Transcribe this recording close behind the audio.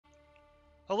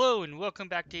Hello and welcome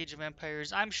back to Age of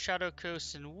Empires. I'm Shadow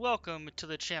Coast and welcome to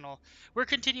the channel. We're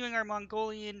continuing our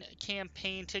Mongolian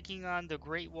campaign, taking on the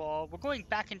Great Wall. We're going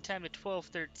back in time to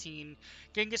 1213.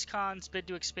 Genghis Khan's bid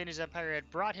to expand his empire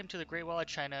had brought him to the Great Wall of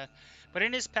China, but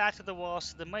in his path to the wall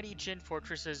stood the mighty Jin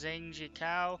fortress of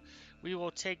Zhangjiakou. We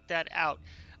will take that out.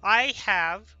 I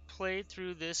have played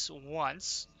through this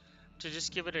once to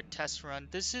just give it a test run.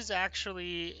 This is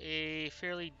actually a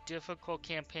fairly difficult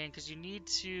campaign because you need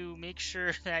to make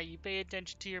sure that you pay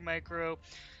attention to your micro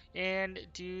and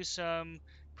do some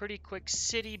pretty quick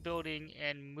city building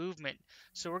and movement.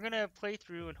 So we're going to play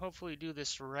through and hopefully do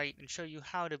this right and show you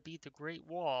how to beat the Great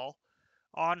Wall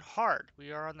on hard.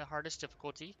 We are on the hardest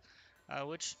difficulty,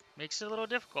 which makes it a little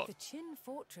difficult. The Qin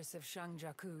fortress of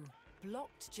Zhangjiakou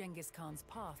blocked Genghis Khan's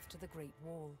path to the Great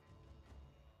Wall.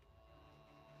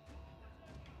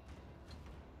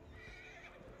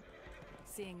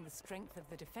 Seeing the strength of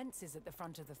the defenses at the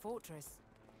front of the fortress,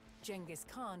 Genghis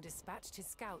Khan dispatched his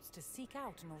scouts to seek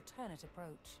out an alternate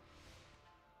approach.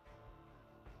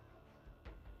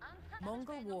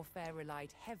 Mongol warfare relied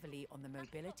heavily on the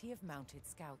mobility of mounted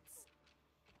scouts.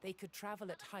 They could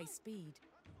travel at high speed,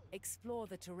 explore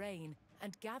the terrain,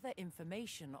 and gather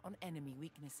information on enemy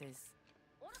weaknesses.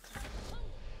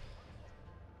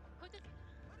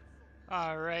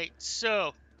 Alright,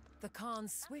 so The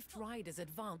Khan's swift riders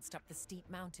advanced up the steep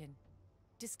mountain,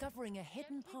 discovering a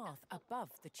hidden path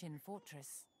above the Qin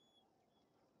fortress.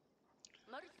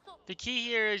 the key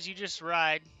here is you just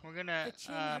ride. We're gonna The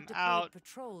Qin had deployed outride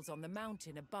patrols on the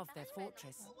mountain above their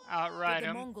fortress. them. But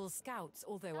the Mongol scouts,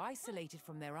 although isolated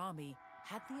from their army,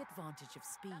 had the advantage of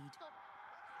speed.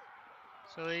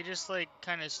 So they just like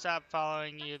kind of stop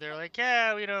following you. They're like,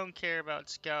 yeah, we don't care about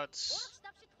scouts.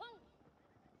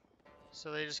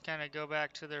 So they just kind of go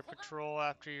back to their patrol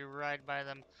after you ride by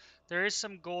them. There is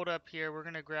some gold up here. We're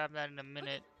going to grab that in a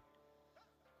minute.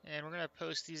 And we're going to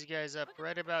post these guys up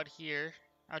right about here.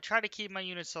 I'll try to keep my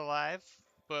units alive,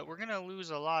 but we're going to lose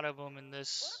a lot of them in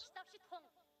this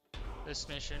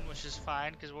mission, which is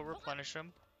fine because we'll replenish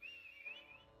them.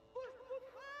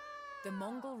 The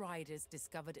Mongol riders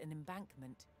discovered an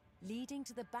embankment leading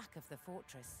to the back of the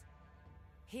fortress.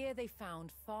 Here they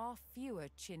found far fewer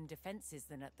Qin defenses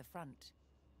than at the front.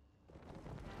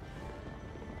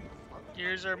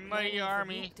 Here's our mighty Learning of the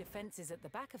army. weak defenses at the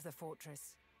back of the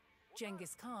fortress,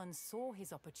 Genghis Khan saw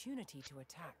his opportunity to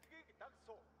attack.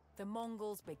 The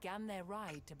Mongols began their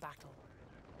ride to battle.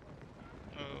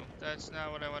 Oh, that's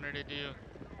not what I wanted to do.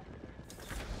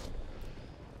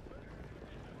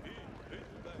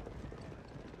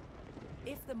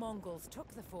 If the Mongols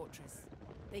took the fortress,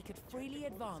 they could freely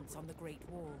advance on the Great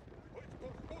Wall.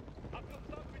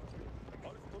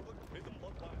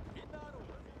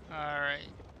 Alright.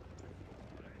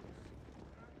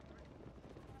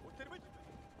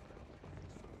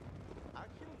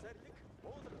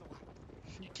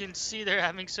 You can see they're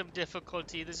having some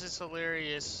difficulty. This is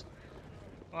hilarious.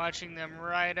 Watching them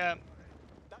ride up.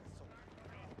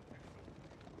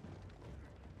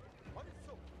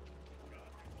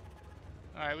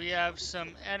 Alright, we have some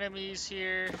enemies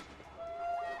here.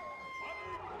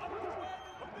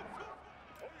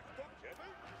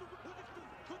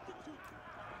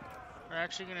 We're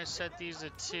actually going to set these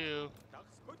at 2.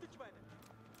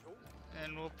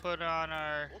 And we'll put on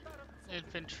our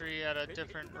infantry at a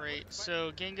different rate.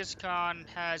 So Genghis Khan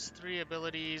has 3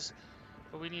 abilities,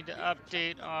 but we need to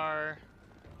update our...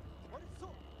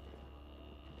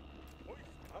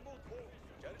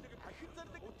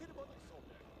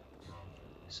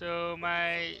 So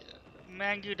my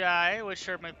Mangudai, which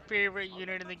are my favorite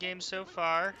unit in the game so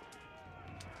far,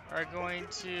 are going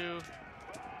to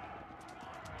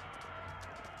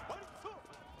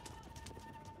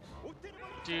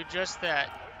do just that.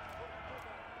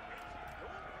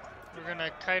 We're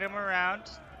gonna kite them around.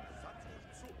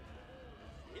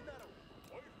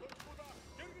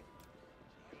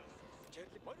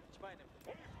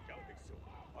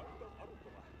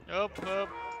 Nope, nope.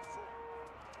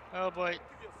 Oh boy.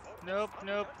 Nope,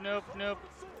 nope, nope, nope.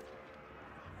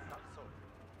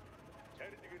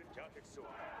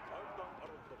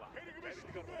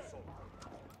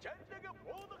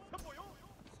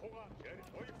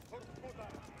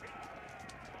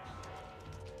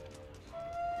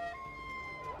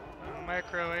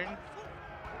 Microing.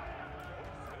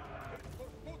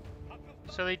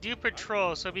 So they do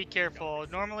patrol, so be careful.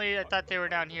 Normally I thought they were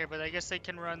down here, but I guess they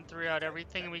can run throughout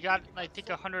everything. We got, I think,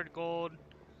 100 gold.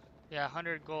 Yeah,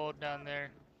 100 gold down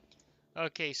there.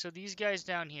 Okay, so these guys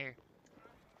down here.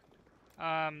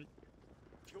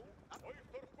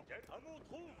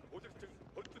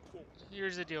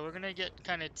 Here's the deal. We're gonna get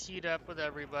kind of teed up with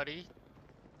everybody.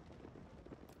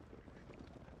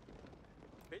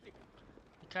 We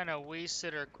kind of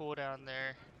wasted our cooldown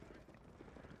there.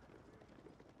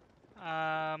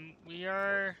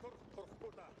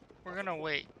 We're gonna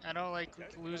wait. I don't like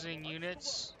losing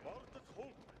units.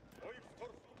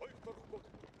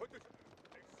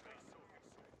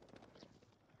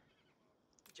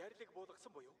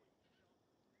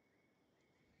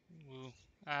 Ooh.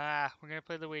 We're gonna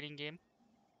play the waiting game.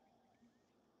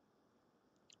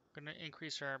 Gonna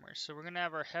increase our armor. So we're gonna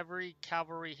have our heavy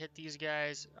cavalry hit these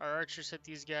guys, our archers hit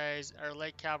these guys, our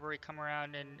light cavalry come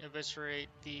around and eviscerate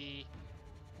the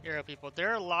arrow people. There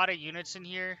are a lot of units in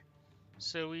here,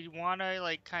 so we want to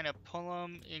like kind of pull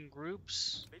them in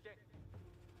groups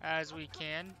as we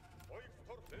can.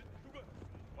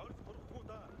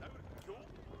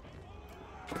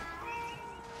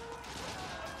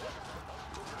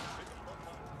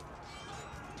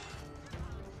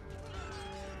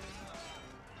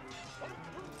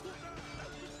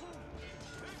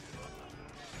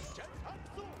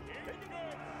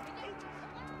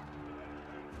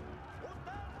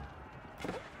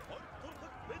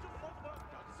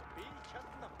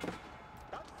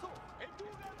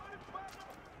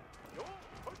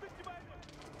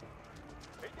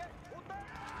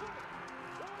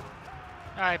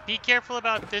 Alright, be careful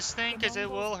about this thing because it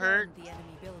will hurt. The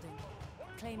enemy building,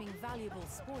 claiming valuable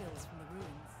spoils from the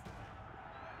ruins.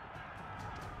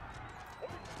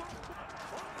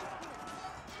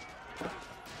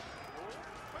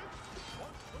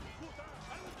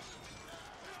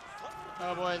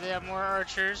 Oh boy, they have more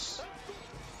archers.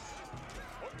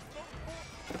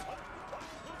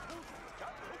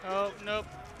 Oh, nope.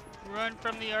 Run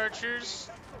from the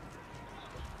archers.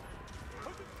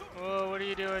 Whoa, what are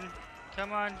you doing?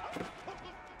 Come on.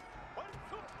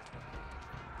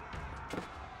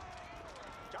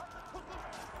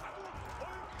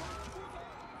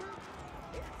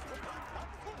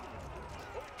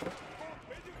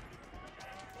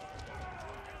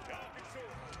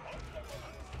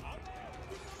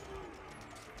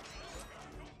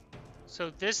 So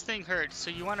this thing hurts,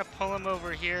 so you want to pull him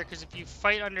over here, because if you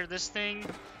fight under this thing,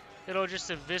 it'll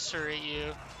just eviscerate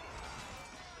you.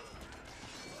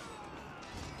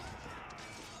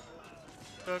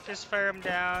 Focus fire him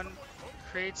down,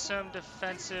 create some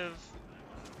defensive.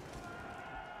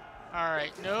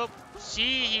 Alright, nope.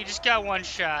 See, he just got one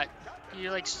shot. You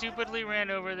like stupidly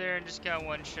ran over there and just got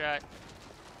one shot.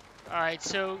 Alright,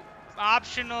 so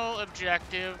optional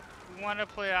objective. We want to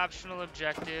play optional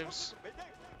objectives.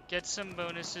 Get some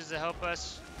bonuses to help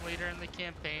us later in the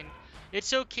campaign.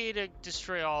 It's okay to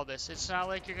destroy all this. It's not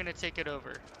like you're going to take it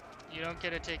over. You don't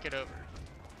get to take it over.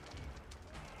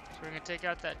 So we're going to take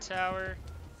out that tower.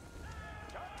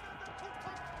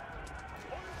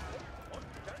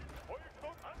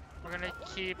 We're going to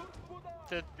keep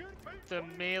the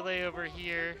melee over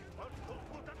here.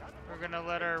 We're going to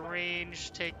let our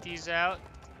range take these out.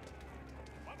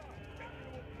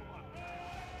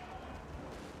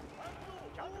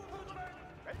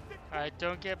 Alright,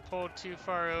 don't get pulled too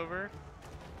far over.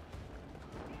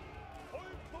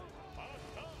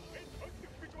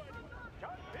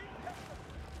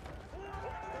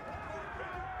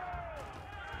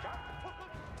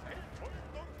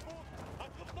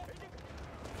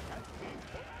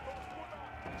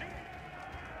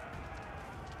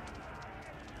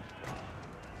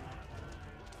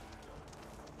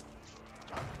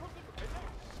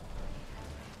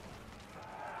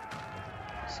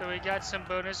 So we got some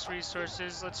bonus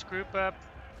resources. Let's group up,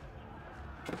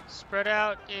 spread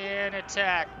out, and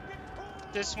attack.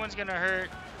 This one's gonna hurt.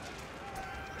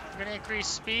 We're gonna increase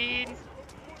speed.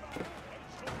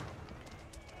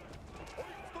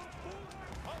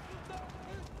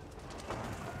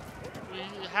 We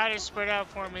had a spread out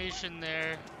formation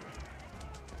there.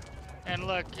 And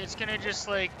look, it's gonna just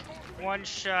like one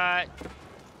shot.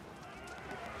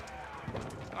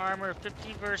 Armor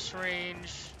 50 verse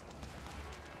range.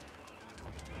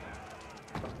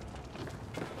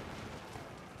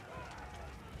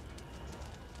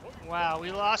 Wow,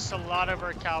 we lost a lot of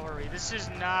our cavalry. This is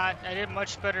not... I did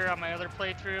much better on my other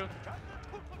playthrough.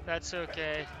 That's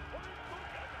okay.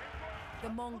 The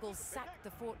Mongols sacked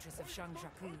the fortress of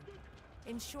Shangjaku,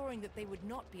 ensuring that they would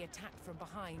not be attacked from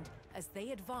behind as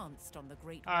they advanced on the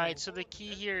Great Wall. Alright, so the key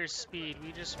here is speed.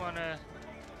 We just want to...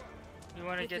 We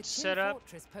want to get set up. With the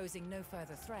fortress posing no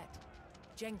further threat,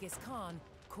 Genghis Khan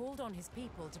called on his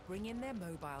people to bring in their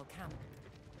mobile camp.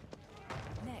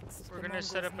 Next, we're going to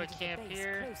set up a camp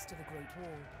here. Close to the Great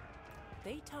Wall.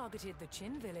 They targeted the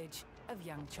Qin village of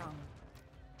Yangcheng.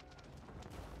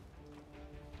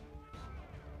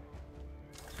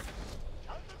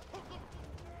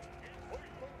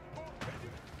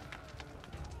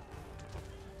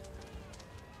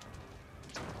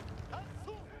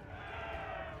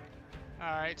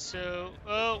 Alright, so...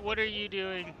 Oh, what are you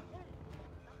doing?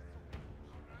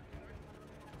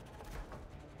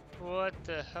 What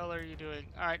the hell are you doing?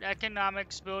 Alright,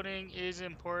 economics building is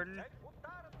important.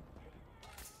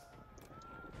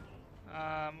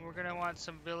 We're gonna want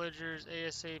some villagers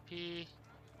ASAP.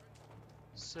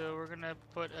 So we're gonna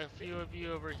put a few of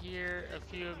you over here, a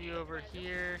few of you over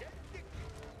here.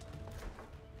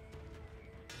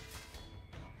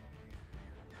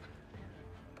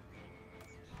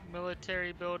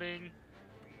 Military building.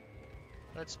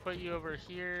 Let's put you over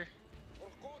here.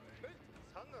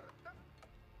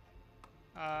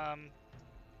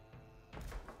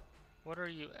 What are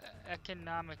you?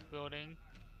 Economic building.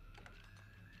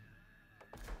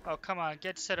 Oh, come on,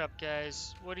 get set up,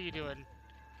 guys. What are you doing?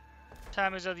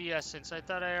 Time is of the essence. I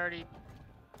thought I already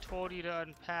told you to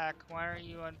unpack. Why aren't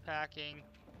you unpacking?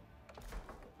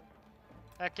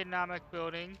 Economic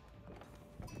building.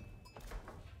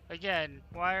 Again,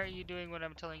 why aren't you doing what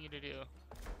I'm telling you to do?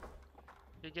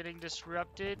 You're getting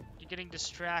disrupted. You're getting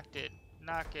distracted.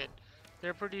 Not good.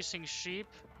 They're producing sheep.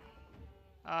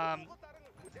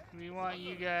 We want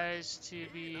you guys to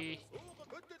be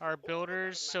our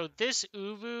builders. So this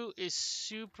Uvu is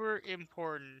super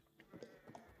important.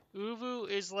 Uvu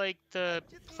is like the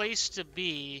place to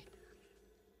be.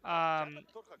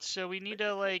 So we need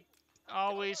to like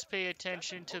always pay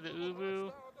attention to the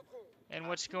Uvu and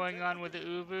what's going on with the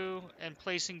Uvu and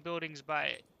placing buildings by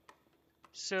it.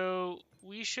 So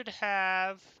we should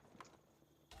have...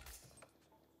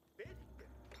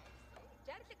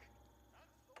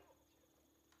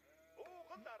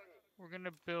 We're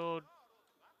gonna build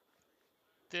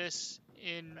this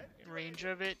in range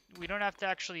of it. We don't have to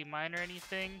actually mine or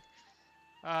anything.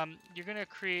 You're gonna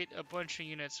create a bunch of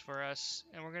units for us,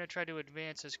 and we're gonna try to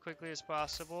advance as quickly as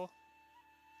possible.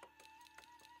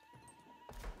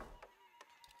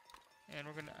 And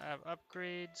we're gonna have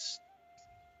upgrades.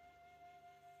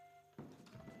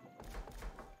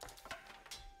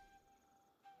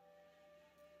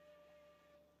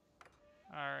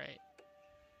 Alright.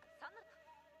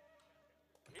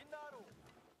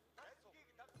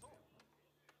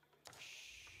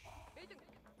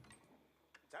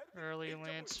 Early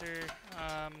Lancer.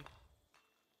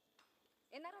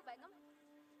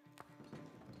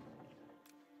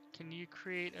 Can you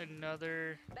create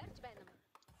another...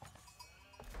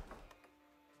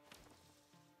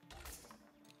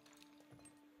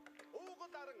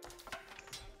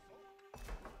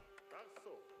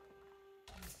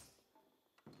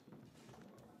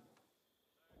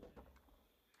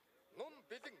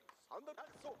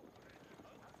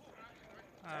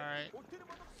 Alright.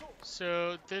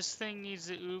 So this thing needs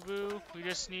the Ubu. We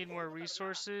just need more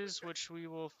resources, which we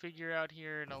will figure out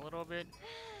here in a little bit.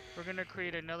 We're gonna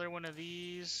create another one of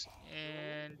these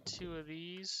and two of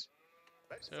these.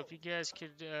 So if you guys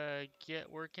could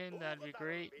get working, that'd be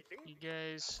great. You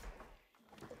guys...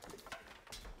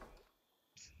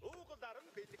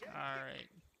 Alright.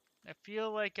 I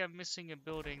feel like I'm missing a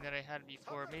building that I had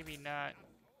before. Maybe not.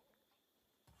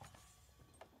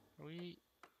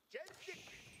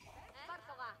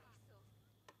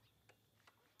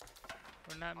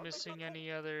 We're not missing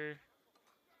any other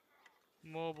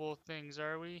mobile things,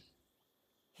 are we?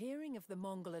 Hearing of the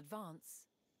Mongol advance,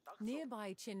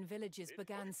 nearby Qin villages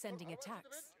began sending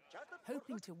attacks,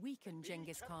 hoping to weaken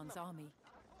Genghis Khan's army.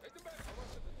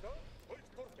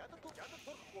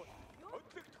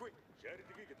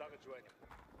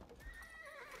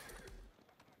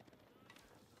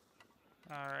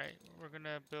 Alright, we're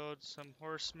gonna build some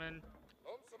horsemen.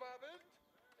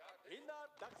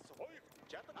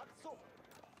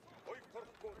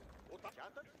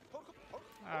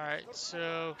 Alright,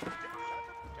 so...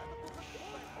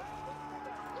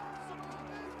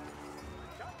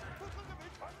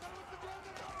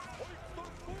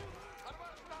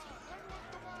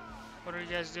 What are you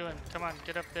guys doing? Come on,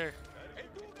 get up there.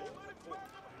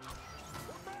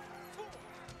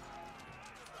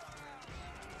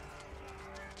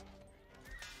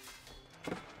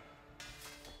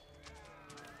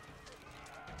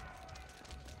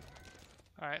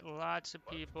 Alright, lots of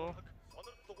people.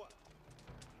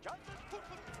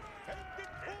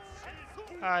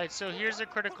 Alright, so here's a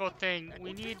critical thing.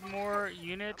 We need more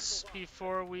units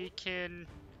before we can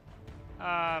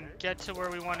get to where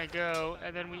we want to go.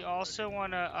 And then we also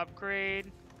want to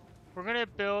upgrade. We're going to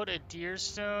build a deer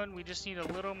stone. We just need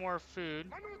a little more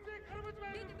food,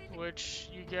 which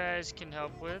you guys can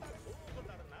help with.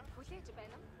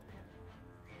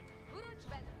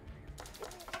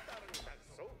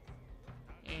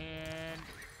 And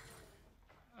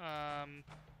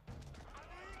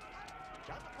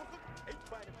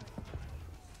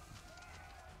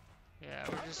yeah,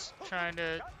 we're just trying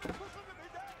to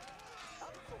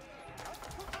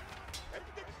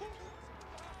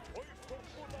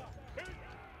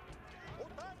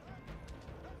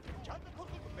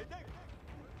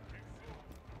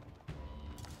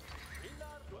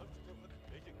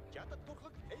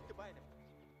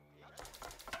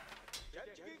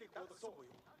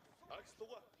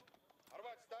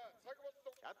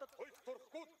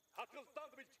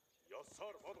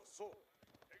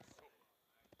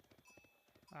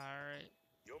Alright.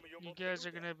 You guys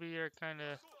are gonna be our kind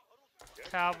of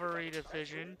cavalry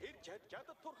division.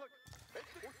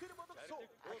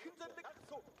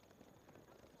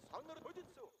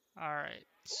 Alright,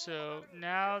 so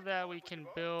now that we can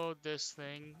build this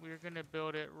thing, we're gonna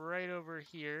build it right over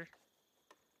here.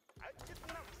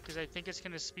 Because I think it's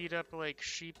gonna speed up like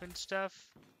sheep and stuff.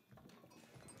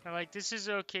 And like this is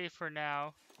okay for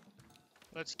now.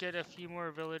 Let's get a few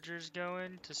more villagers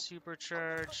going to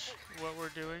supercharge what we're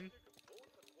doing.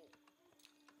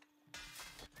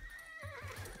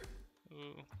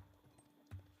 Ooh.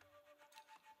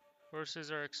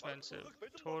 Horses are expensive.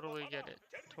 Totally get it.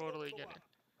 Totally get it.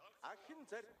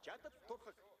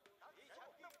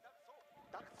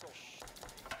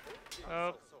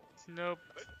 Oh, nope.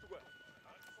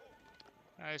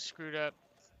 I screwed up.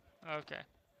 Okay.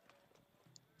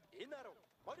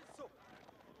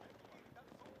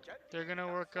 They're gonna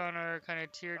work on our kind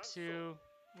of tier 2.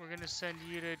 We're gonna send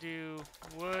you to do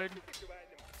wood.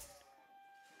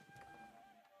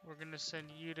 We're gonna send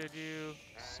you to do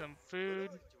some food.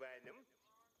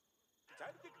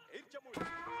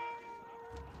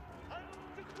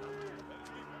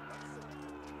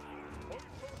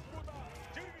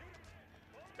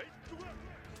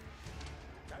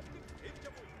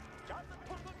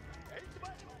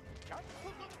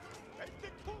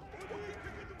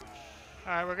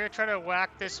 Alright, we're gonna try to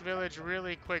whack this village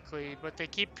really quickly, but they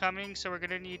keep coming, so we're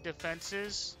gonna need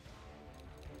defenses.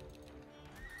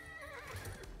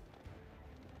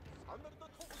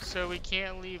 So we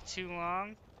can't leave too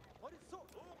long.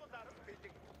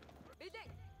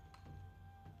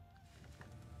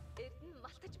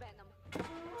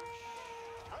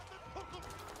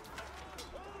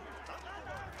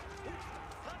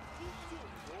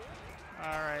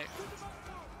 Alright.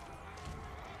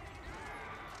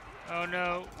 Oh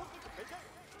no.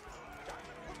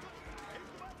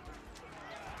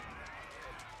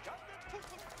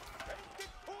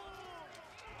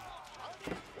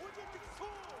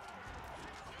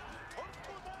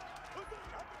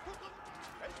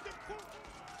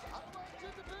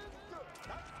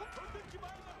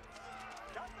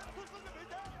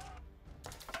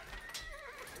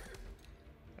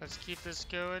 Let's keep this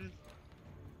going.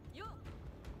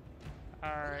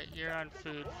 Alright, you're on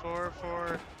food.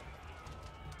 4.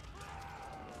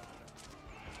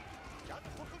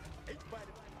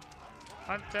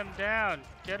 Hunt them down.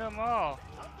 Get them all.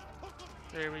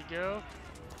 There we go.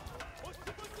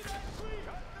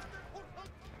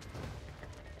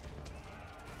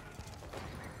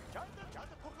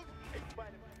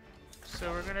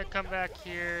 So we're gonna come back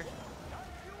here.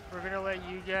 We're gonna let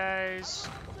you guys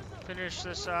finish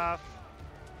this off.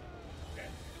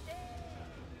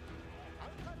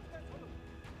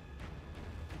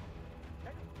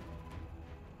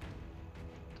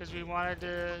 Because we wanted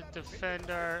to defend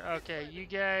our... Okay, you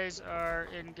guys are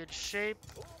in good shape.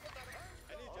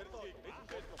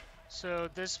 So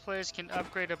this place can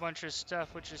upgrade a bunch of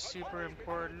stuff, which is super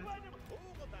important.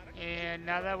 And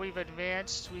now that we've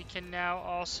advanced, we can now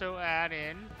also add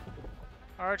in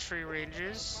archery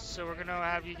ranges. So we're going to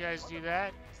have you guys do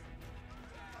that.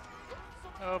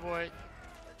 Oh boy.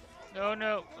 Oh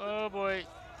no. Oh boy.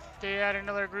 They had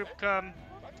another group come.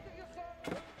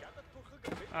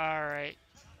 Alright.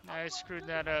 I screwed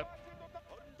that up.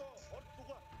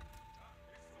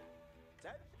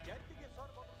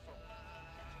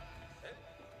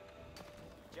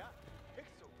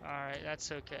 Alright,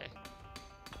 that's okay.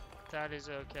 That is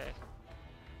okay.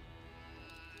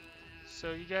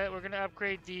 So you got, we're gonna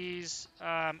upgrade these,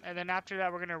 and then after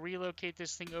that we're gonna relocate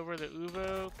this thing over the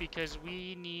Uvo because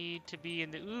we need to be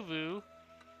in the Uvu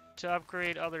to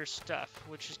upgrade other stuff,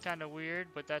 which is kind of weird,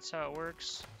 but that's how it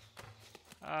works.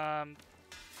 Oh.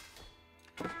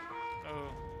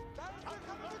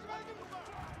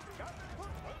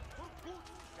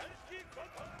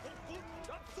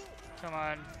 Come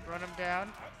on, run them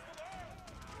down.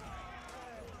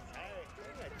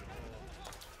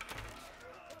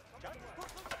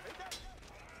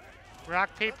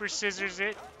 Rock, paper, scissors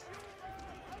it.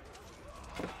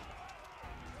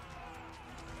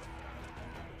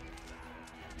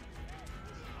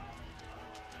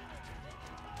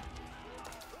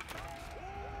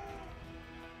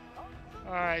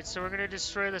 Alright, so we're gonna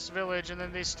destroy this village and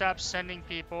then they stop sending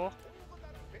people,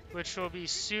 which will be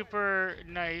super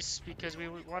nice because we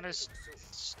want to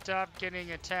stop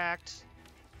getting attacked.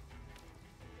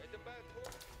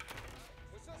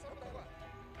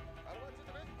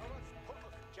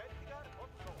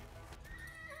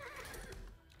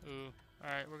 Ooh,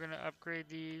 alright. Alright, we're gonna upgrade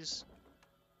these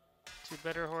to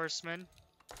better horsemen.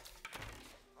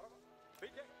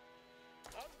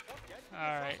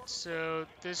 Alright, so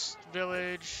this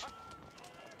village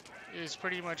is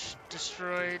pretty much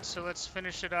destroyed, so let's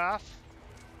finish it off.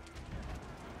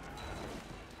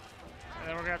 And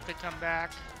then we're gonna have to come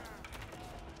back.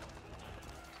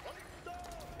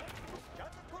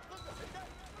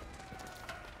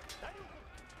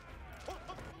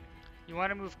 You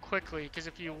want to move quickly, because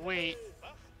if you wait,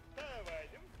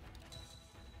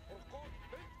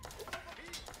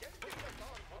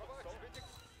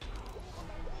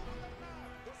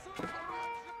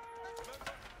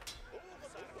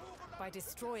 By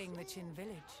destroying the Qin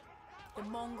village, the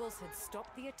Mongols had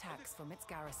stopped the attacks from its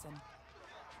garrison.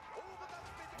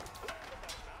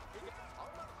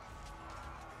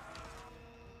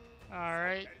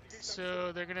 alright,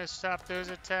 so they're gonna stop those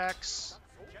attacks.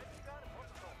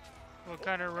 We'll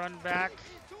kind of run back.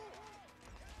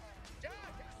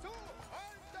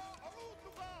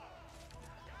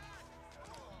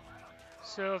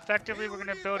 So effectively we're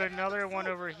gonna build another one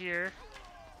over here.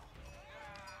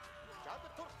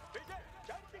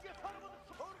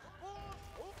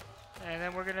 And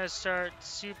then we're gonna start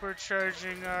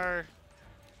supercharging our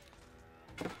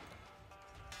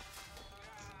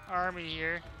army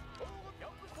here.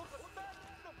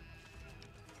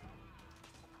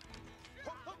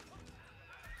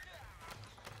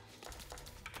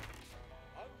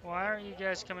 Why aren't you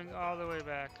guys coming all the way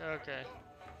back? Okay.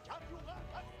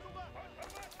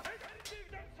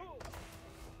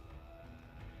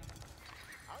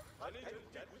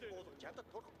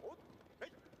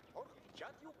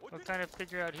 We'll kind of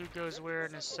figure out who goes where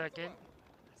in a second.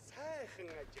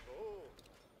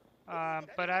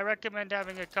 But I recommend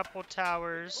having a couple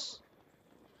towers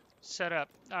set up.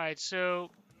 Alright, so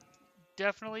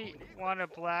definitely want a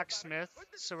blacksmith.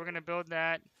 So we're going to build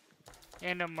that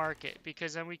and a market,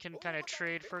 because then we can kind of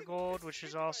trade for gold, which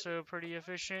is also pretty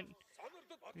efficient.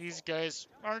 These guys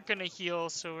aren't going to heal,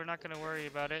 so we're not going to worry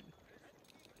about it.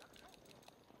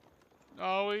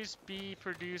 Always be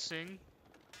producing.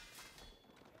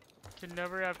 Can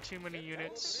never have too many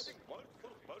units.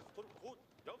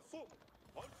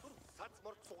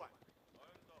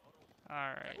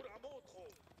 Alright.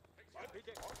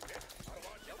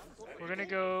 We're gonna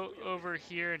go over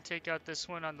here and take out this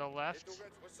one on the left.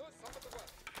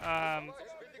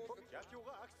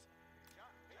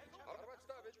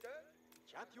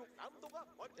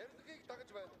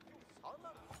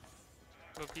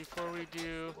 But before we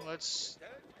do, let's...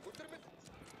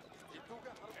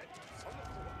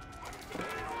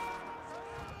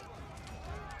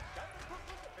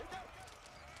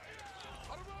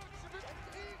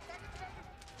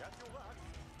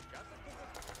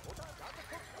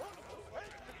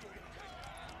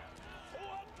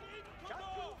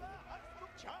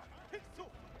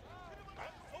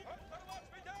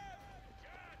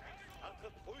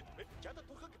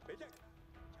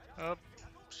 Oh,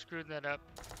 screwed that up.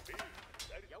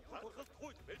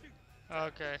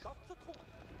 Okay.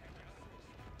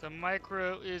 The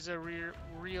micro is a real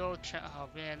oh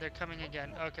man, they're coming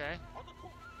again. Okay.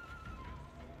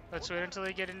 Let's wait until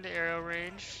they get into arrow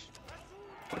range.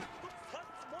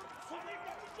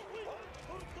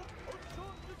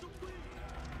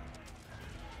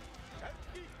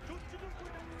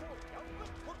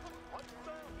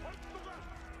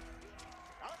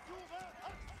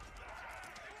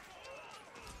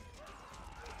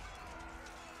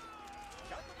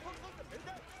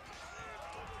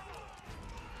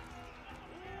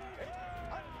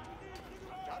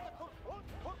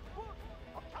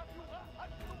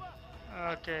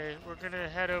 Okay, we're gonna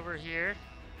head over here.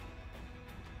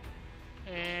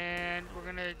 And we're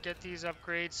gonna get these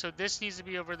upgrades. So this needs to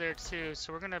be over there too.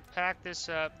 So we're gonna pack this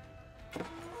up.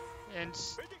 And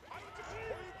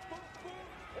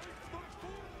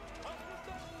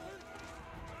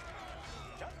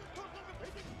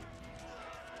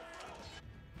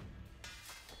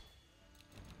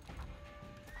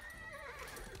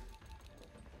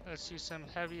let's do some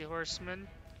heavy horsemen.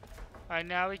 Alright,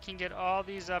 now we can get all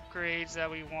these upgrades that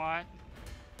we want.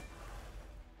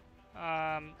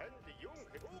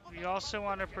 We also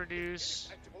want to produce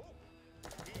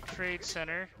trade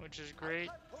center, which is great.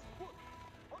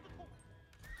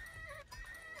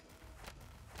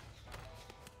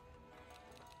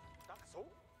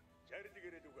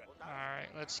 Alright,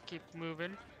 let's keep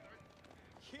moving.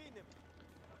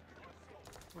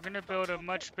 We're gonna build a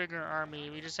much bigger army.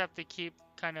 We just have to keep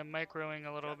kind of microing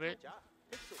a little bit.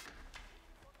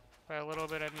 By a little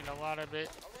bit, I mean a lot of it.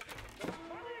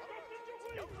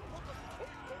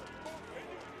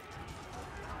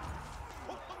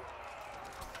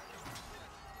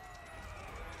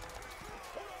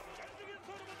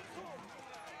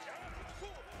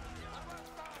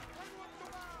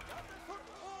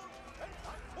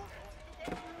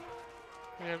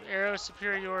 have arrow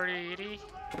superiority.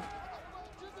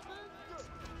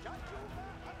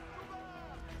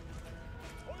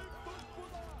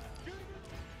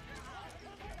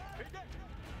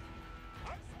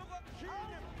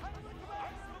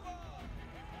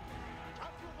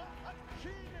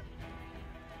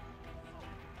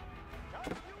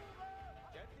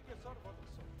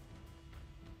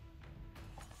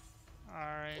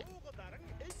 Alright.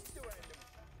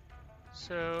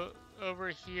 So over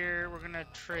here we're gonna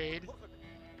trade.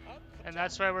 And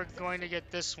that's why we're going to get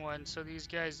this one, so these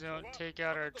guys don't take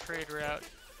out our trade route.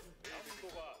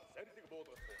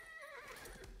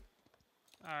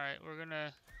 Alright, we're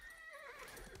gonna...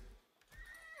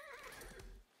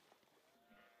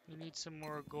 We need some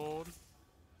more gold.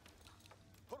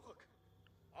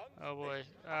 Oh boy.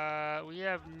 We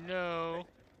have no...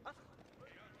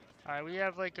 Alright, we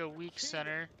have like a weak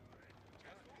center.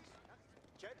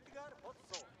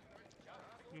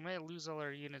 We might lose all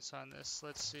our units on this.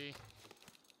 Let's see.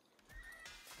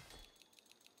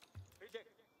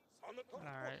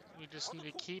 Alright, we just need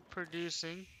to keep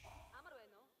producing.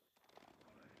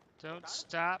 Don't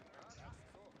stop.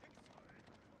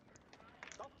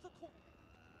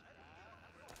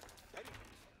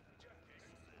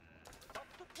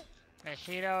 I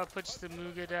hate how it puts the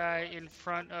Mugadai in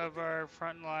front of our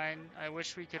front line. I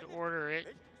wish we could order it,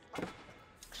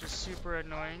 which is super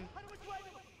annoying.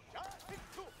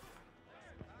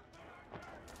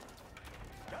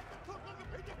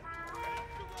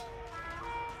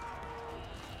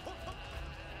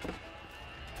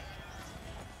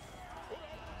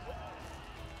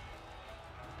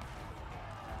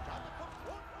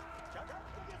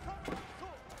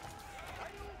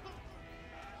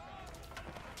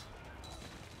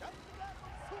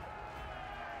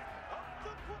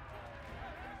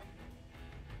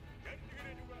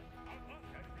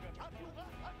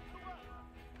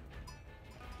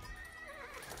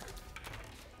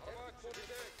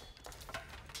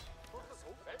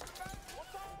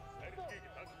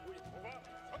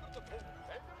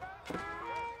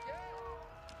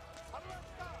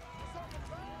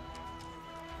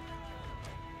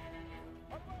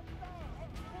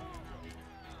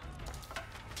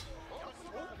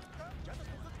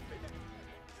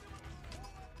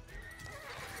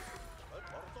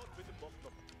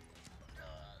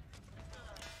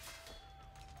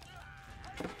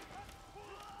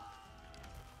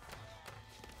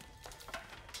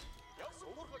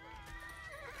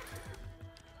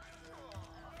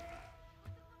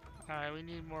 Alright, we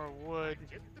need more wood.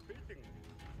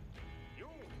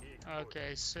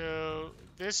 Okay, so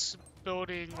this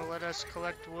building will let us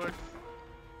collect wood.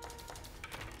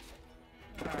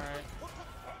 Alright.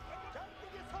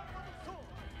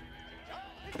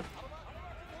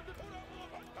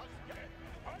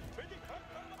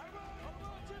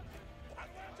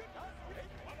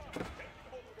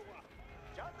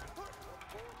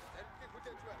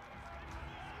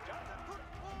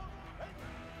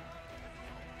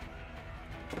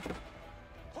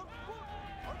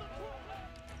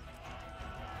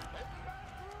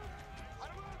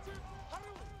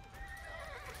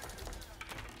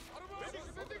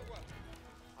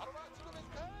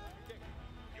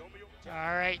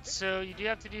 Alright, so you do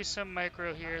have to do some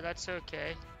micro here, that's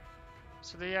okay.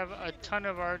 So they have a ton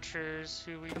of archers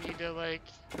who we need to like...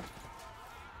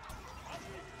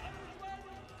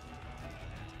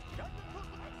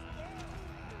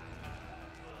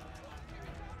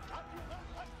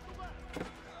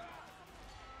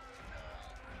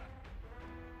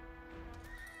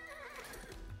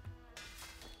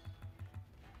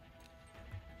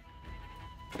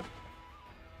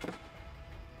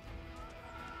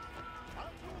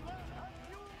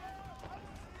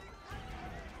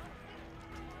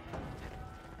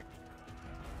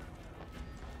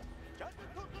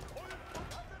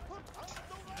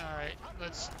 Alright,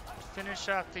 let's finish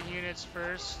off the units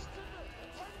first.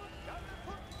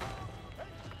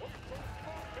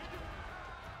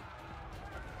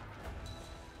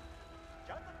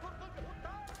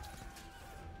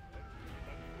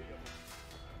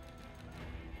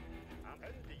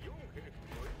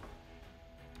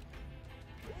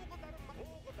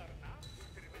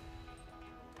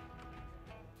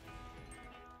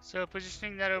 So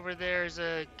positioning that over there is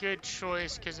a good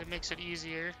choice because it makes it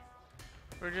easier.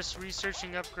 We're just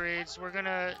researching upgrades. We're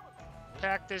gonna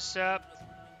pack this up,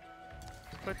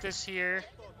 put this here.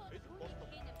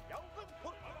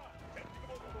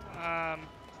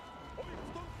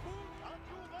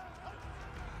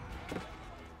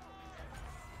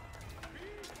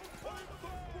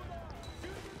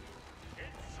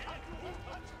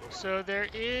 So there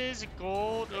is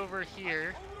gold over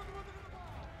here.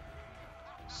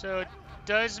 So it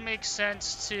does make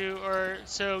sense to,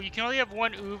 so you can only have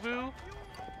one uvu.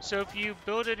 So if you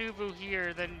build an uvu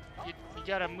here, then you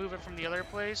gotta move it from the other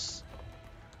place.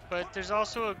 But there's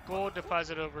also a gold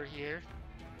deposit over here.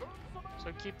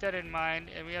 So keep that in mind,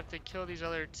 and we have to kill these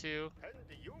other two.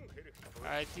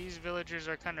 Alright, these villagers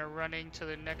are kind of running to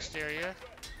the next area.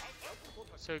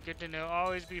 So good to know.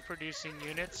 Always be producing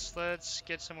units. Let's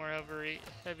get some more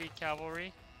heavy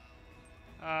cavalry.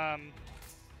 So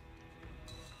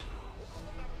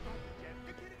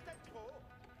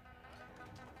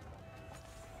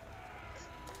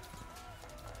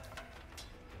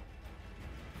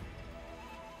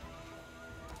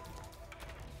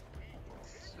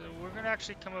we're gonna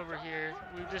actually come over here.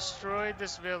 We've destroyed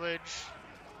this village.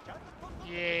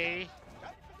 Yay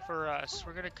for us.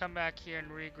 We're gonna come back here and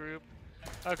regroup.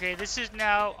 Okay, this is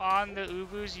now on the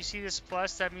Ubus. You see this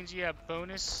plus? That means you have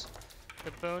bonus.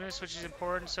 The bonus, which is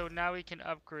important. So now we can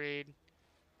upgrade.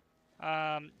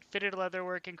 Fitted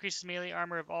leatherwork increases melee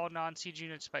armor of all non-siege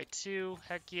units by 2.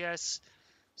 Heck yes.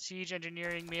 Siege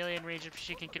engineering, melee and ranged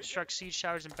infantry can construct siege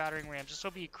towers and battering rams. This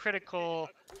will be critical,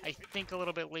 I think, a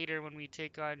little bit later when we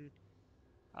take on.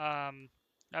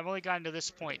 I've only gotten to this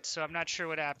point, so I'm not sure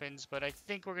what happens, but I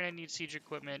think we're gonna need siege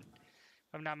equipment,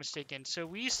 if I'm not mistaken. So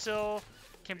we still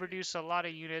can produce a lot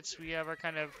of units. We have our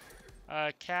kind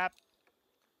of cap.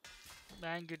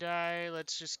 Mangudai,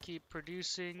 let's just keep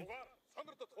producing.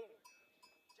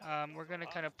 We're gonna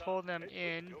kind of pull them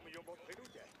in,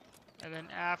 and then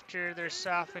after they're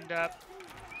softened up,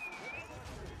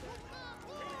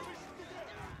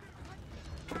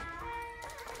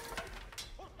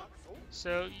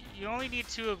 so you only need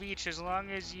 2 of each as long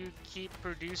as you keep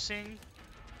producing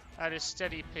at a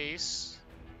steady pace.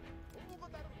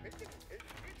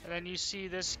 And then you see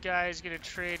this guy's gonna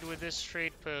trade with this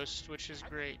trade post, which is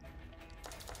great.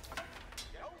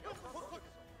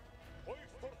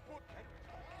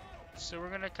 So we're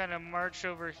gonna kind of march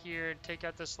over here and take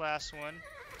out this last one.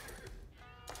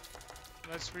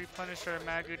 Let's replenish our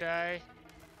Magudai.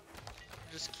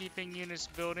 Just keeping units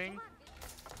building.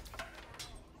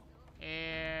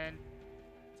 And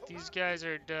these guys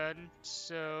are done.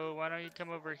 So why don't you come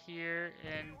over here,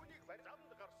 and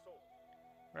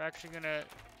we're actually gonna,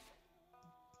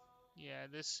 yeah,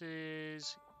 this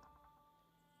is,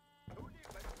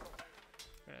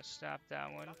 gonna stop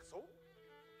that one.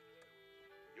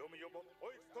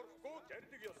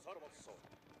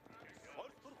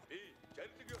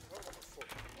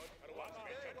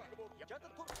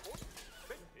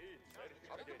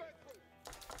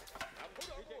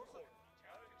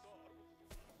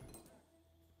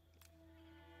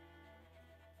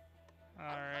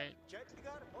 Alright.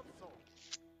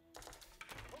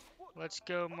 Let's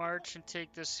go march and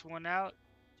take this one out.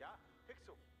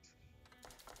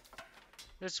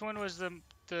 This one was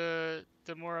the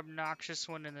more obnoxious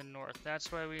one in the north.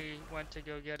 That's why we went to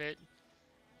go get it.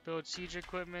 Build siege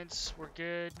equipments. We're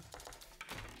good.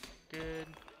 Good.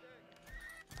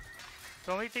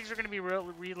 The only things we're going to be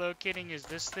relocating is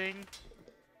this thing.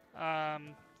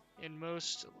 In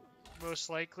most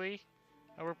likely.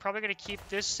 We're probably going to keep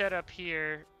this set up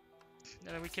here.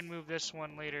 And then we can move this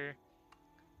one later.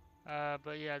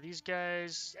 But yeah, these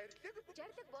guys.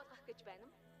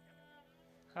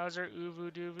 How's our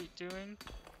Uvu doing?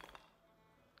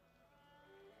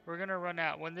 We're gonna run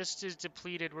out. When this is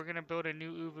depleted, we're gonna build a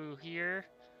new Uvu here.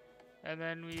 And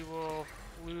then we will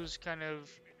lose kind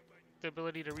of the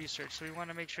ability to research. So we want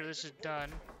to make sure this is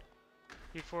done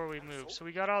before we move. So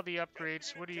we got all the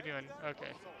upgrades. What are you doing?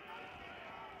 Okay.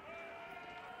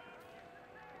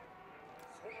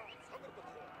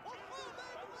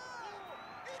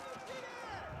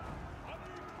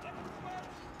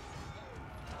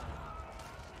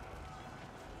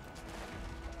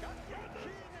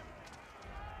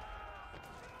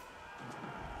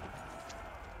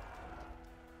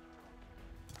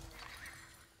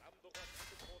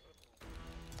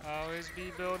 Always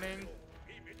be building.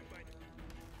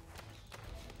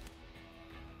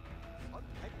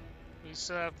 We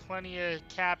still have plenty of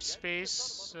cap space,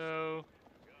 so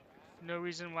no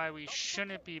reason why we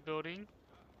shouldn't be building.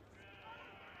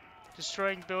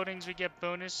 Destroying buildings, we get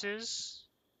bonuses.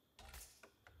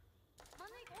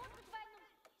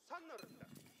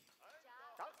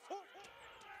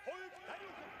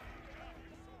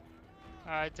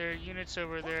 Alright, there are units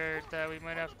over there that we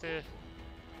might have to...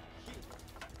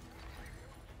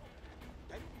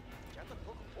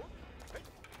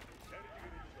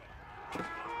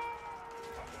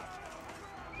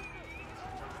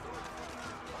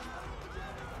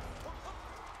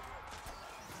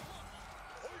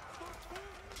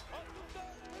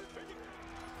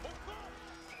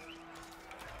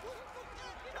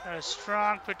 A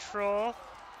strong patrol.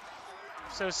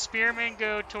 So spearmen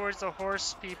go towards the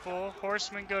horse people,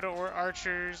 horsemen go to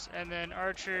archers, and then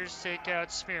archers take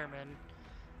out spearmen.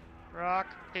 Rock,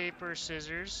 paper,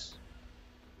 scissors.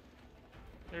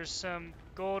 There's some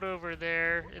gold over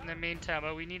there in the meantime,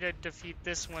 but we need to defeat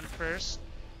this one first.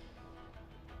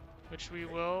 Which we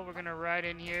will. We're going to ride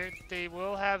in here. They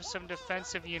will have some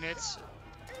defensive units.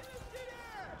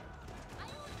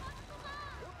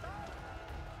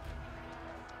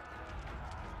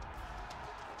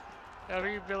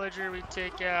 Every villager we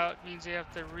take out means they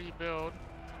have to rebuild.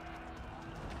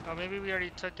 Oh, maybe we already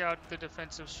took out the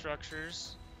defensive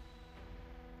structures.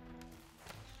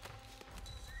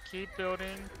 Keep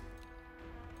building.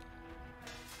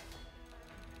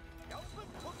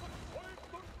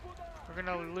 We're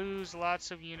gonna lose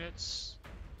lots of units.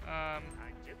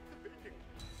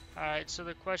 Alright, so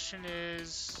the question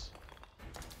is,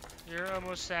 you're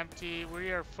almost empty.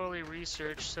 We are fully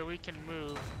researched, so we can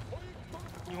move.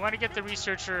 You want to get the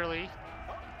research early.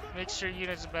 Makes your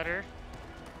units better.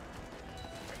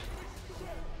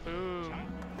 Boom.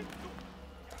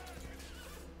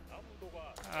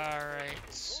 Alright,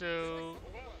 so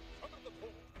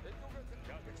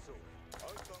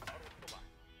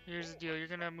here's the deal. You're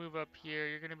gonna move up here.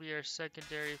 You're gonna be our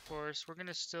secondary force. We're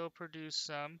gonna still produce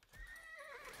some.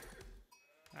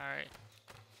 Alright.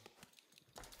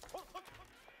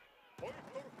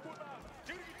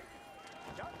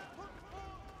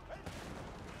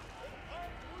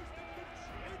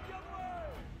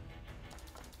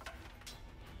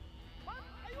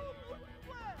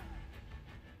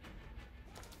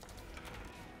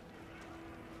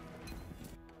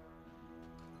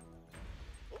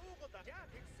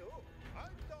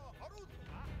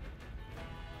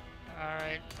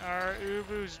 Alright, our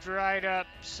Ubu's dried up,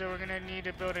 so we're gonna need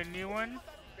to build a new one.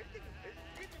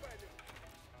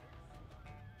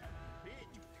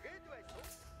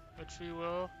 Which we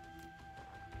will.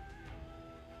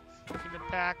 Gonna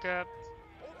pack up.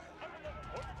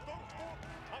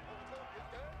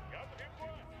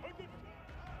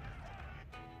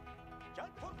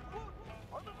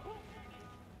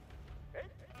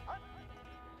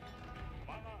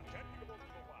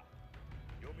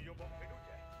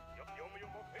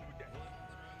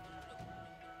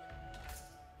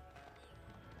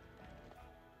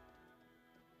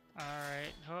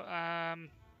 Alright,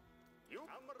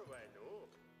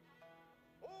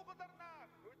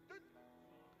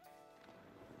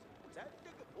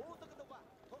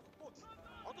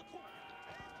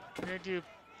 we're gonna do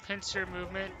pincer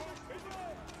movement.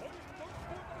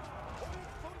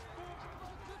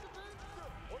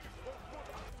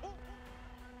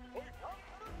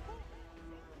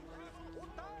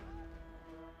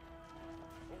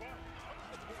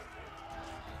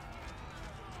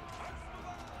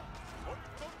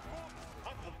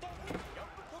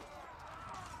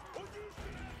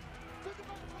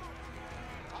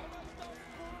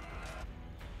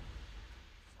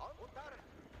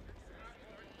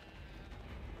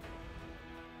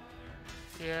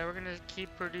 Yeah, we're gonna keep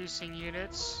producing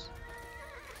units.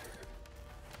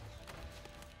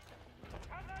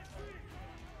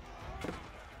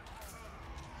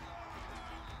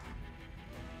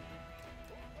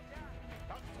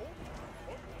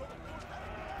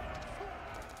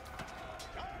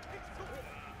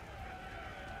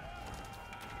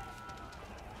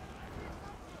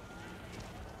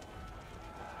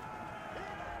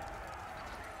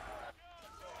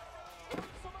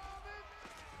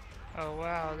 Oh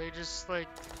wow, they just like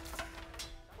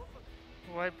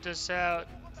wiped us out.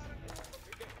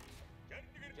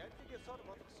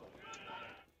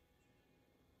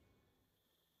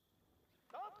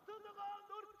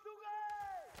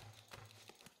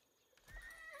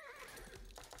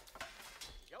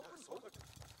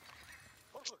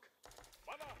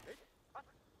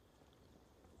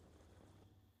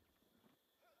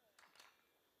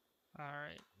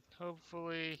 Alright,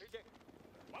 hopefully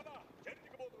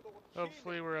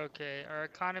we're okay. Our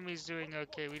economy's doing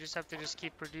okay. We just have to just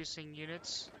keep producing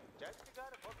units.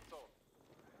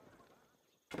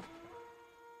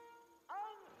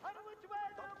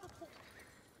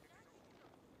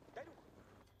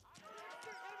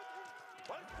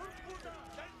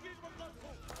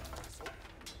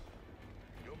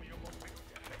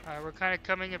 We're kind of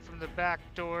coming in from the back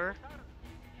door,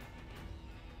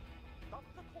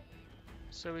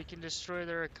 so we can destroy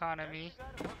their economy.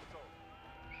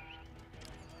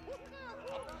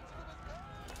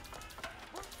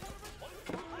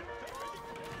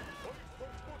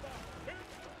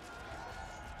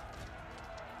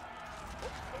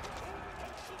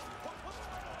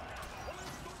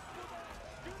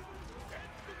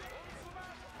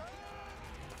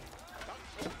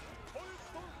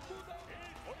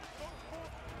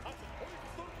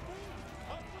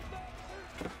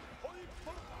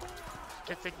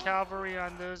 get the cavalry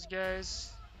on those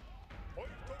guys.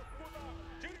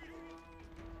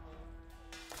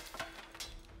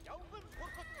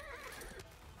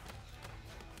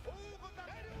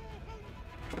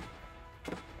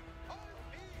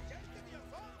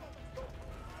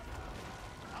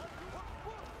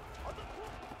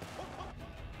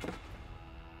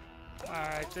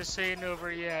 Alright, this ain't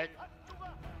over yet.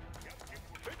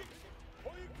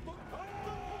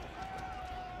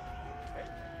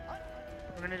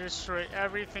 We're gonna destroy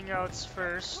everything else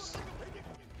first.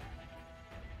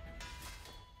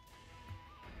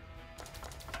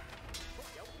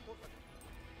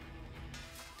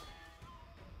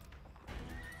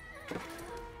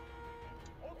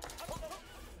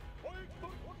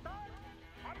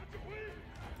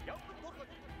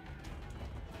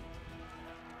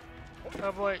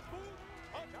 Oh boy.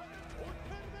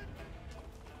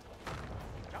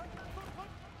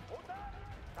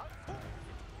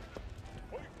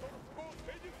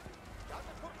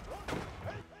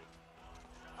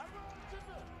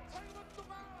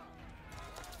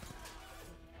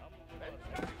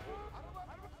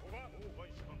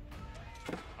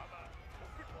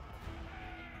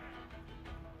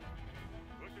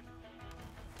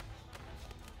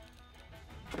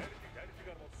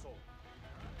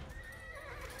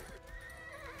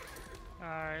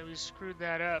 Alright, we screwed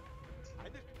that up.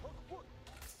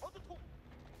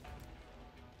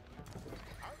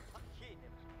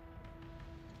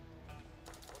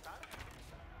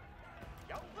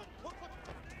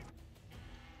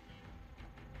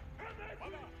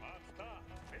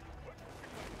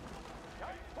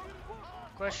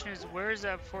 Question is, where is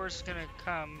that force gonna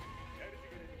come?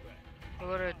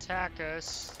 Will it attack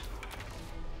us?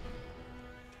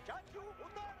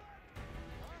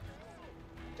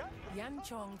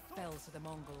 Yanchong fell to the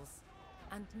Mongols,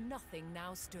 and nothing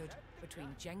now stood between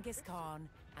Genghis Khan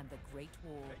and the Great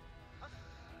Wall.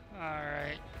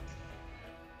 Alright.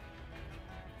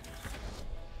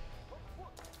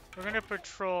 We're gonna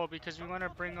patrol because we want to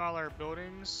bring all our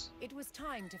buildings. It was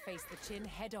time to face the Qin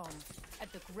head-on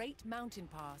at the Great Mountain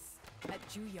Pass at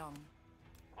Juyang.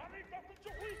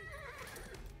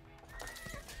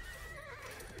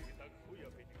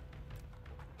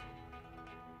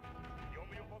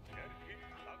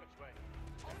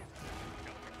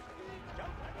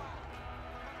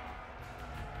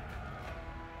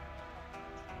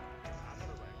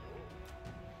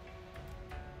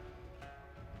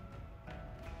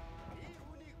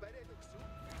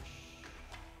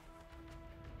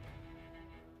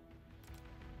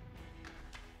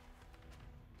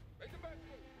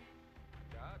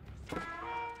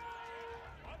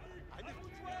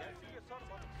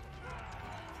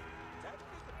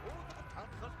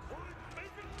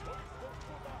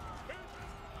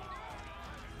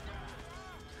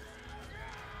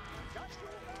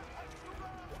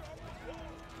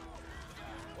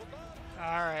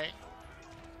 Alright.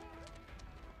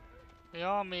 They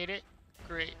all made it.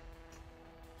 Great.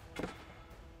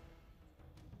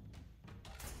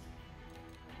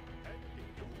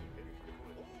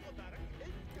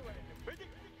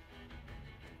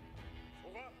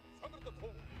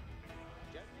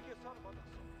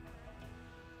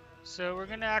 So we're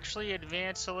gonna actually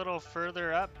advance a little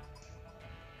further up.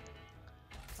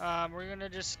 We're gonna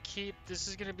just keep, this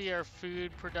is gonna be our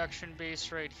food production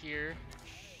base right here.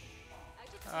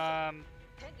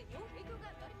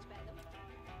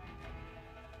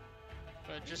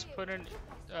 But just put in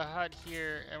a hut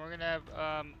here, and we're gonna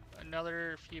have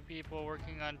another few people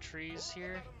working on trees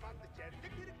here.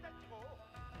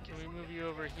 Can we move you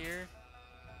over here?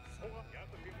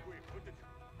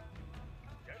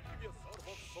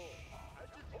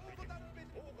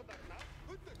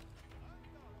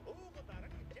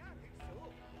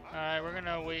 Alright, we're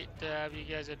gonna wait to have you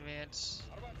guys advance.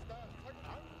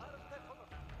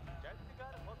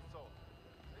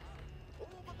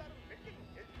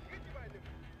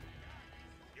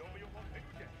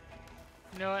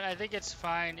 You know what, I think it's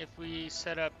fine if we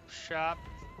set up shop.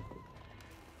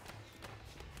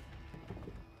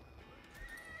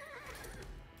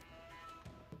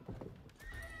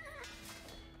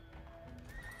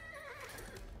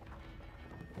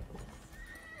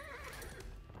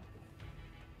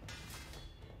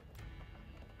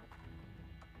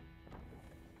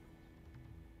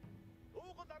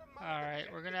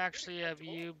 Alright, we're gonna actually have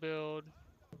you build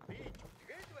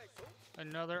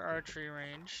another archery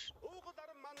range.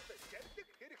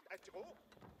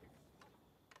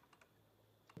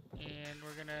 And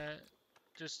we're gonna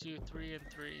just do 3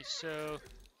 and 3, so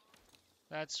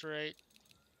that's right.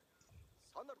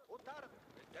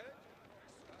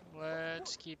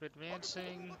 Let's keep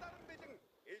advancing.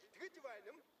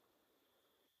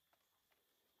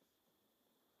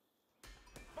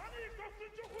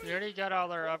 We already got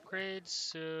all our upgrades,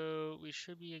 so we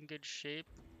should be in good shape.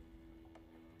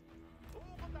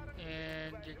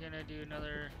 And you're gonna do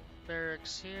another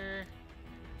barracks here.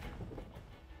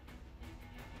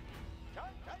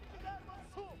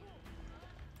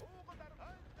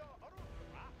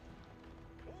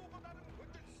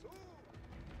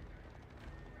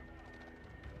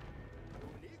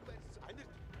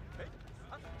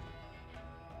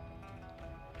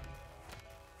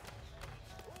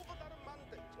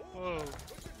 Whoa,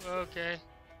 okay.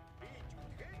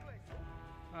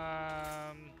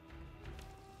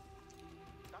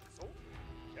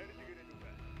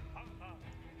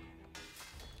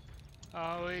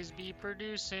 Always be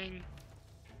producing.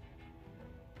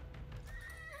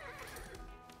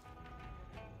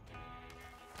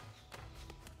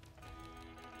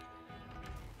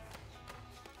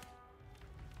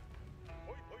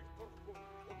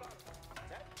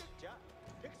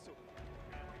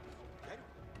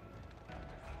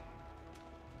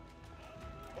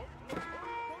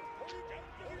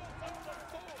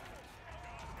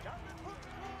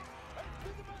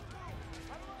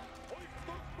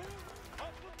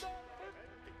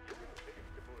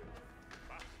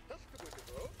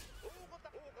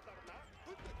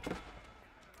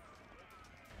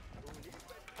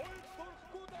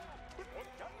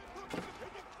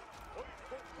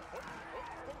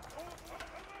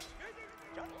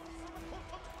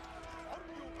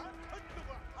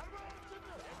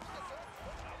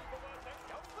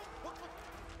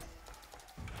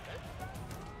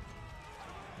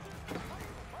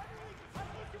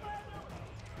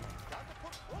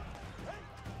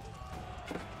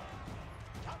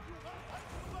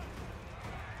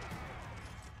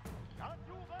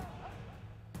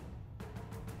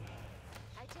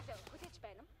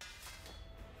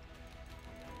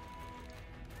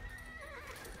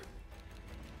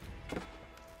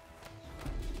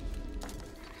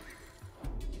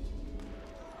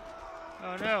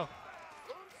 Oh no.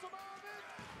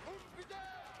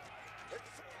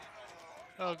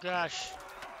 Oh gosh.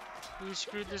 We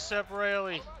screwed this up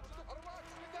royally.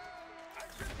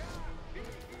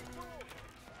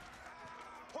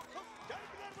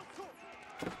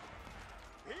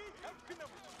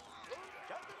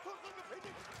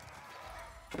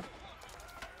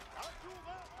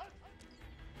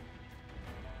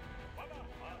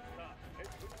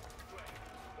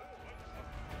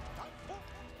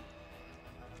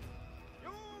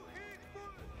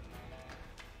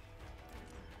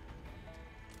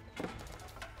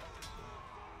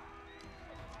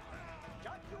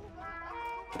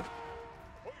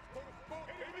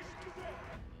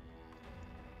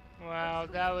 Wow,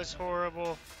 that was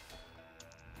horrible.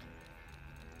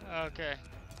 Okay.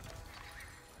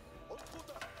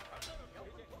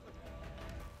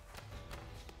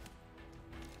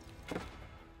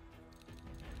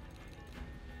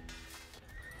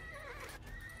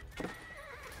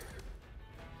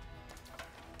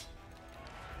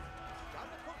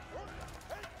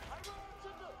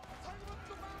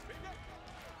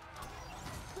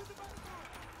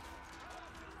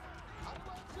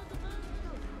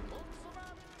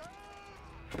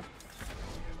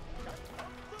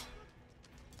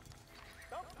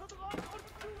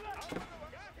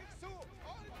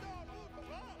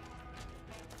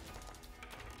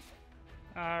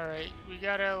 Alright, we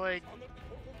gotta like...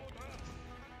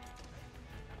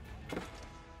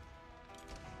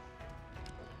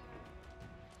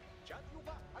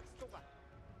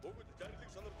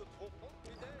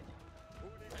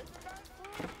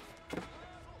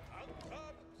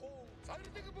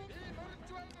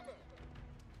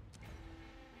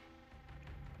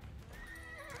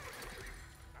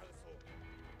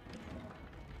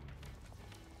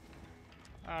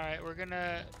 Alright, we're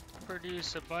gonna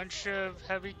produce a bunch of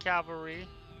heavy cavalry.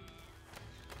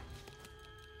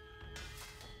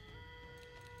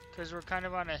 Because we're kind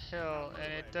of on a hill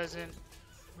and it doesn't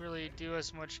really do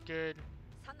us much good.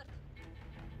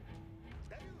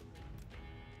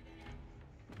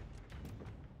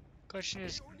 Question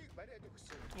is,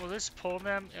 will this pull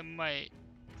them? It might.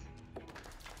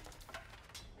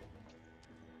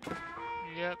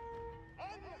 Yep.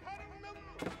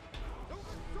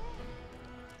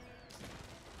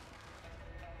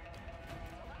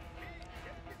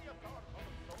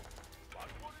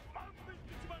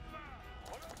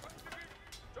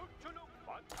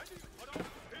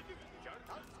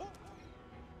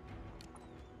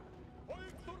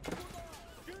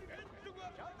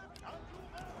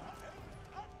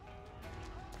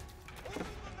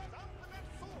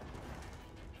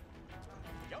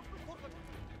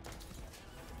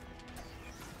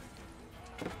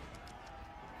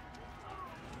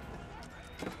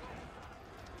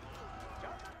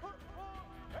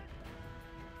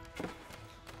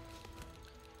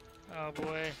 Oh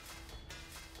boy.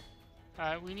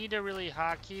 We need to really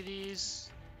hotkey these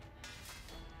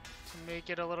to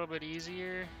make it a little bit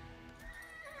easier.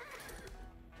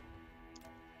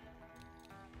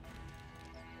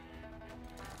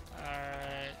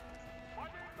 Alright.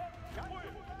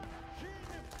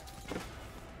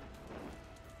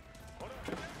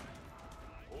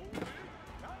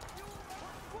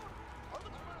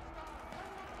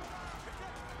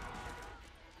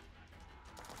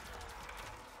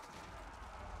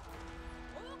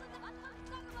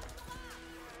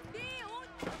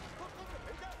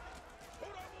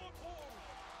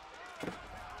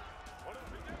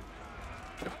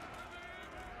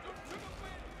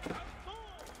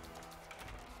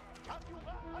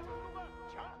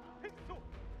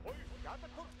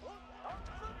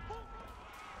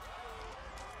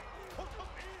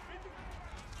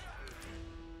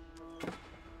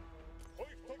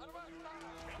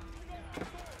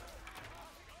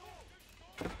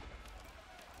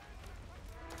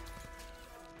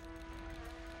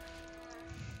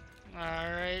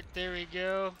 Alright, there we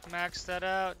go. Max that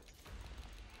out.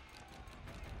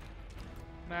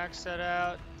 Max that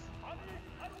out.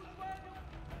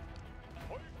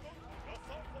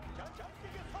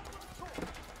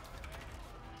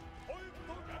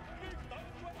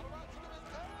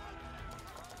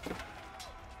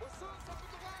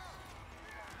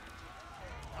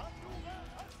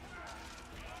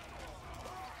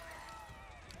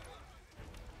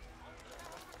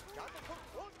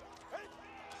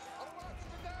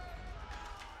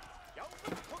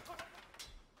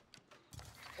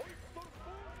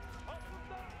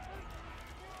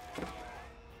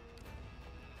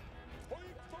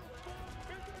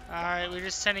 Alright, we're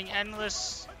just sending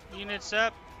endless units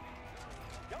up.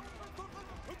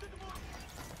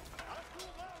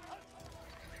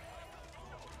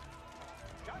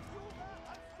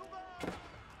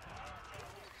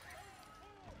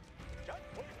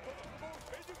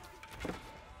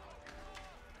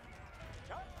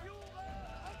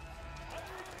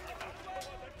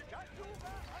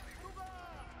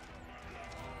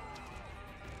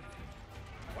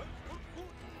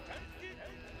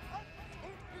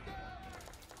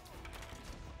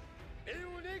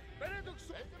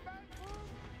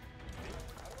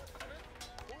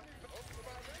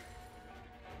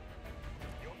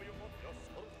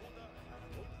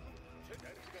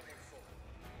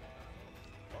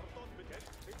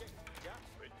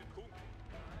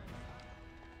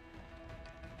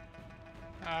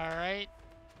 Alright.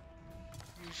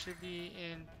 We should be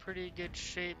in pretty good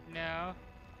shape now.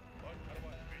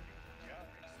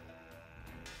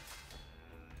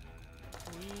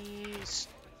 We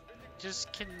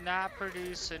just cannot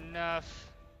produce enough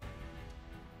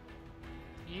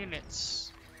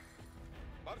units.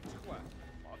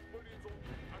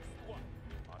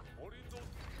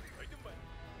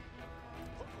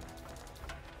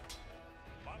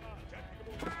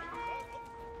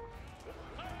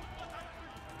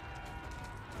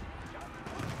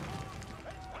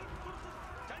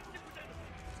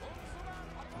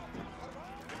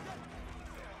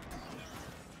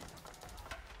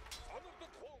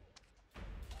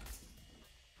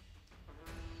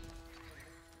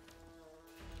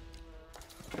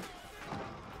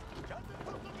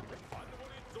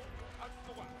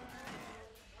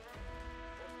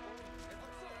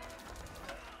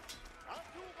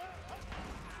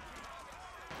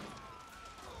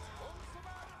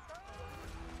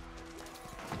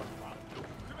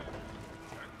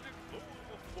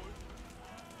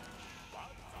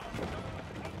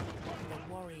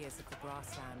 Of the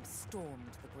grassland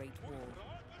stormed the Great Wall.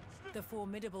 The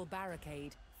formidable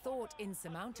barricade, thought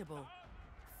insurmountable,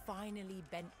 finally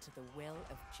bent to the will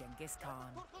of Genghis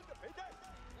Khan.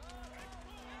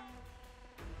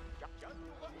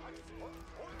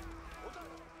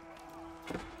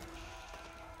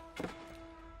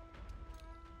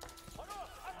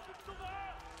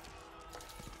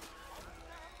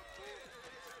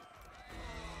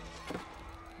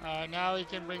 Now we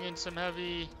can bring in some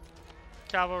heavy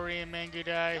cavalry and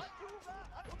Mangudai.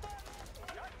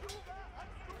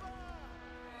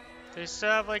 They still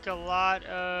have like a lot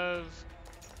of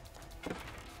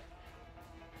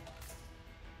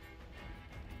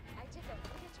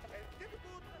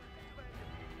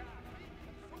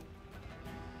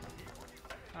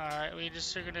Alright, we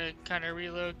just are gonna kind of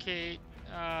relocate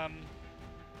our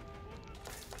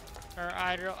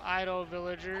idle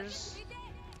villagers.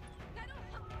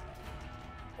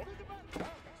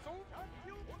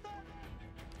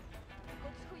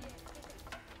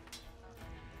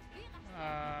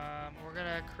 We're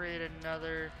gonna create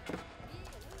another.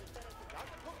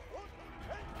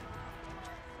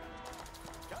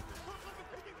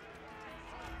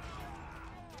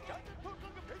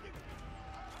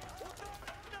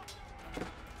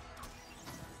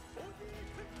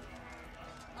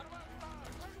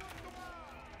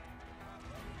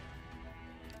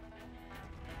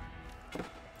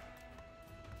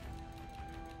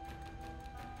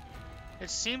 It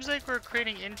seems like we're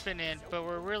creating infinite, but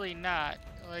we're really not.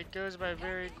 Like, it goes by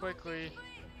very quickly.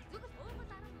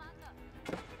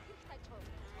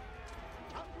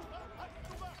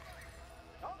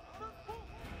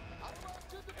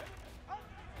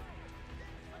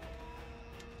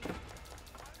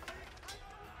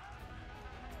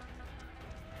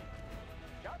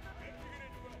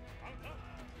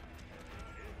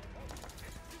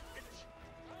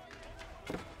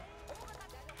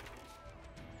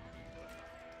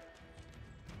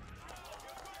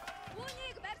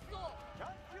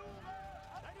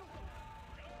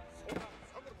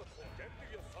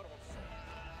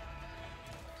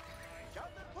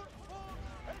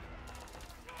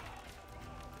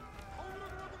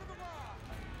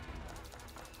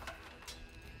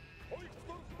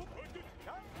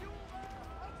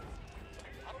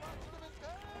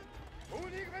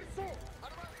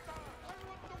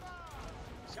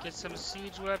 Let's get some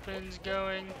siege weapons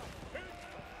going.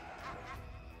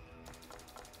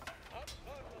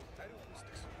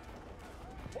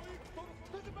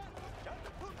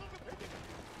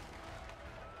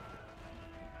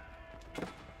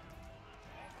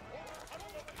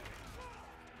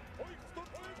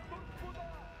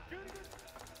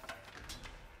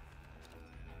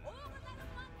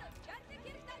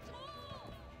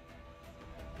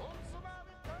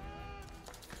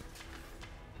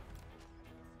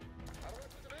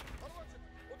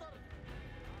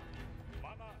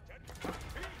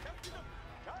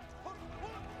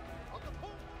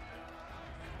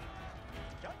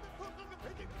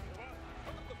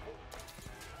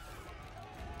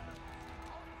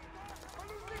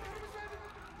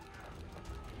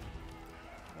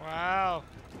 Wow.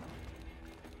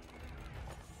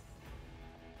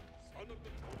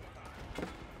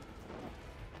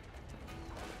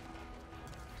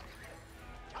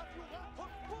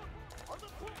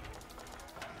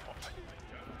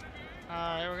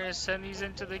 Alright, we're gonna send these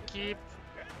into the keep.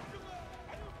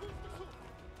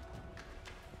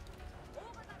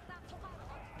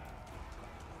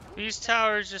 These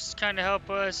towers just kind of help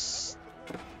us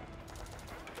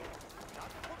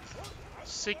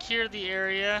secure the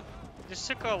area. This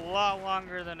took a lot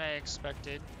longer than I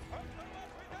expected.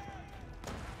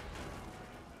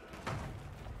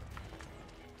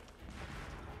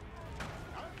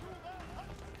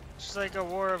 It's like a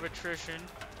war of attrition.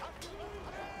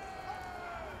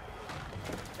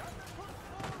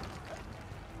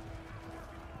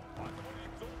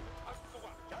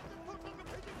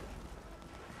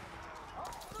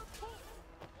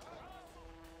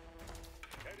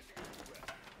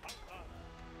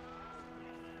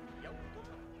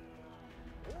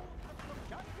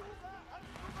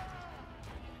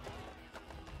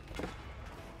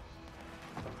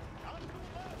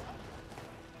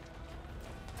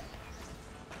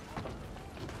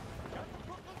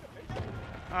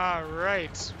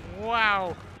 Alright,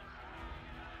 wow.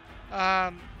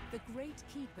 The great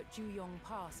keep at Juyong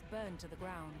Pass burned to the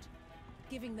ground,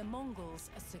 giving the Mongols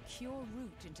a secure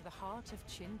route into the heart of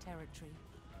Qin territory.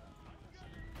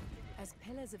 As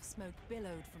pillars of smoke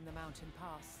billowed from the mountain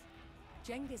pass,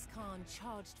 Genghis Khan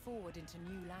charged forward into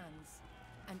new lands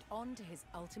and on to his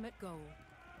ultimate goal,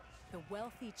 the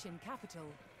wealthy Qin capital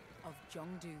of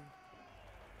Zhongdu.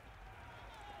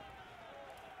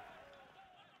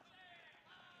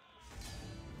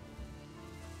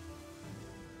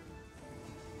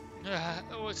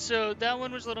 So that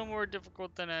one was a little more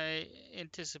difficult than I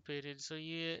anticipated. So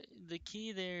yeah, the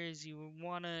key there is you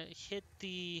want to hit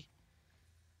the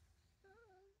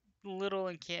little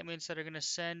encampments that are going to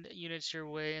send units your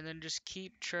way, and then just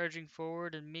keep charging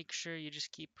forward and make sure you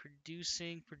just keep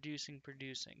producing, producing,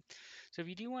 producing. So if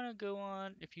you do want to go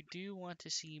on, if you do want to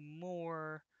see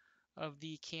more of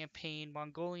the campaign,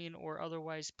 Mongolian or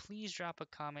otherwise, please drop a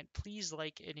comment, please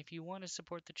like, and if you want to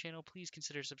support the channel, please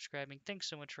consider subscribing. Thanks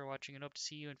so much for watching and hope to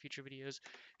see you in future videos.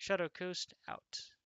 Shadow Coast out.